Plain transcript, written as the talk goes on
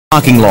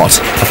Parking lot,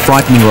 a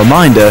frightening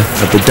reminder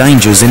of the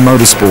dangers in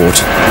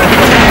motorsport.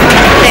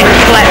 Then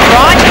flat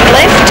right,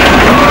 left,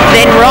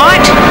 then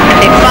right,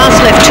 then fast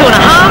left 2.5.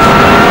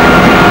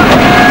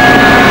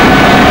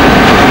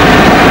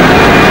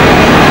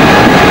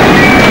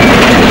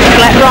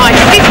 Flat right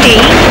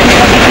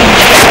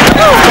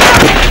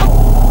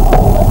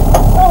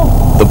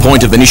 50. The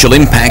point of initial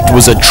impact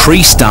was a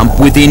tree stump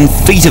within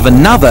feet of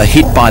another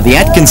hit by the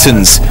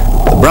Atkinsons.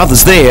 The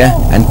brothers there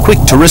and quick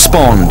to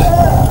respond.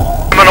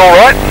 All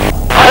right?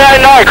 I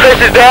don't know, Chris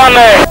is down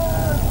there.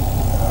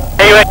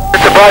 Anyway,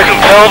 it's a broken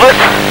pelvis.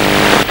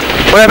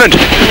 What happened?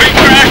 We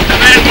crashed and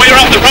then we were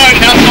up the road.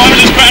 Now Simon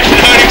just crashed and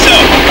hurt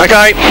himself.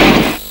 Okay.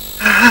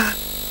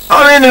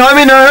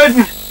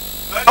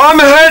 I'm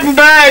hurting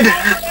bad.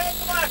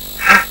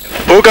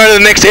 We'll go to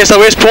the next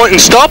SOS point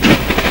and stop.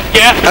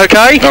 Yeah.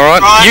 Okay. All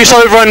right. You slow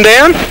everyone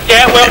down.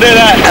 Yeah, we'll do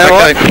that.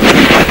 Okay.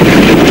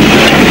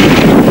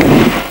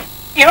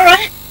 You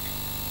alright?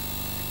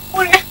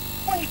 What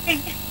do you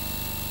think?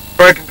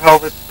 Broken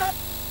pelvis.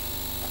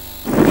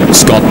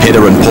 Scott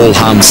Pedder and Paul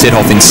Hum set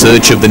off in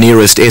search of the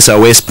nearest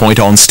SOS point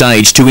on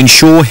stage to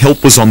ensure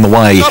help was on the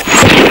way.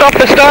 Stop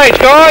the stage,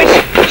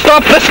 guys!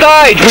 Stop the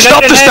stage!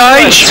 Stop the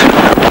stage!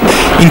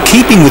 In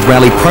keeping with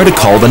rally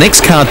protocol, the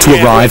next car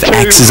to arrive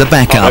acts as a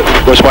backup.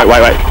 Wait.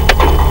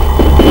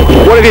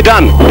 What have you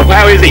done?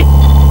 How is he?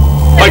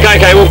 Okay,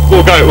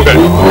 we'll go.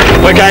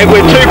 Okay,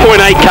 we're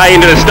 2.8k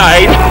into the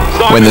stage.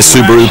 When the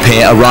Subaru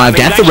pair arrived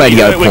at the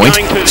radio point,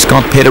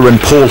 Scott Pedder and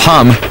Paul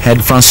Hum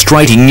had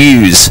frustrating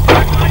news.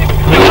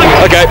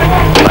 Okay.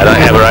 I don't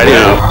have a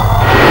radio.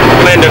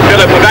 Glenda,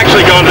 Philip, we've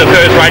actually gone to the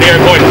first radio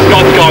point.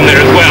 Scott's gone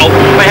there as well.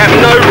 They have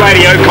no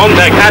radio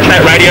contact at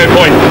that radio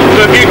point.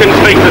 So if you can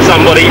speak to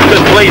somebody,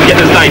 just please get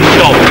the stage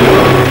stopped.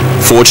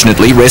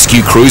 Fortunately,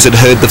 rescue crews had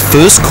heard the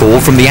first call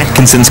from the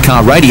Atkinsons'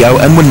 car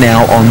radio and were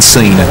now on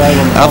scene.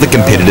 Other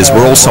competitors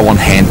were also on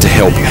hand to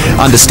help.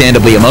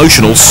 Understandably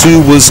emotional,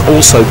 Sue was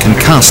also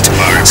concussed.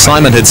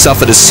 Simon had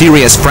suffered a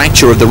serious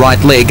fracture of the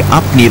right leg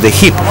up near the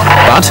hip,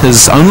 but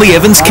as only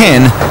Evans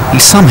can, he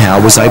somehow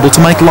was able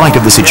to make light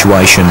of the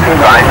situation.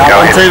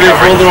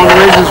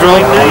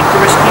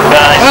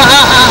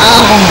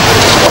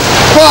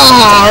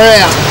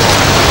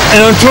 And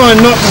I'm trying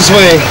not to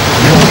swear.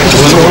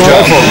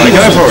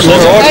 Go for it.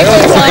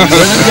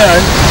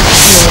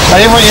 I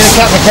didn't want you to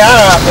cut the car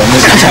up.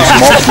 We're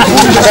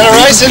going to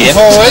race it in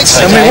 4 weeks.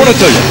 And we want to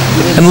do.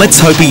 And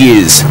let's hope he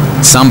is.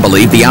 Some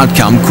believe the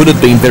outcome could have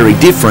been very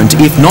different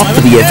if not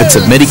for the efforts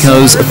of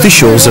medicos,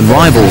 officials and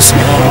rivals.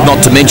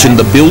 Not to mention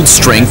the build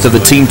strength of the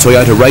Team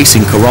Toyota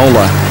Racing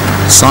Corolla.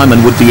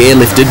 Simon would be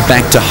airlifted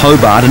back to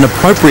Hobart and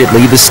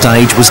appropriately the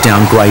stage was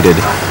downgraded.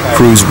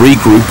 Crews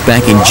regrouped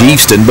back in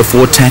Geeveston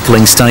before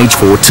tackling stage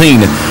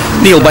 14.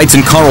 Neil Bates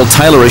and Coral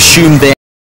Taylor assumed their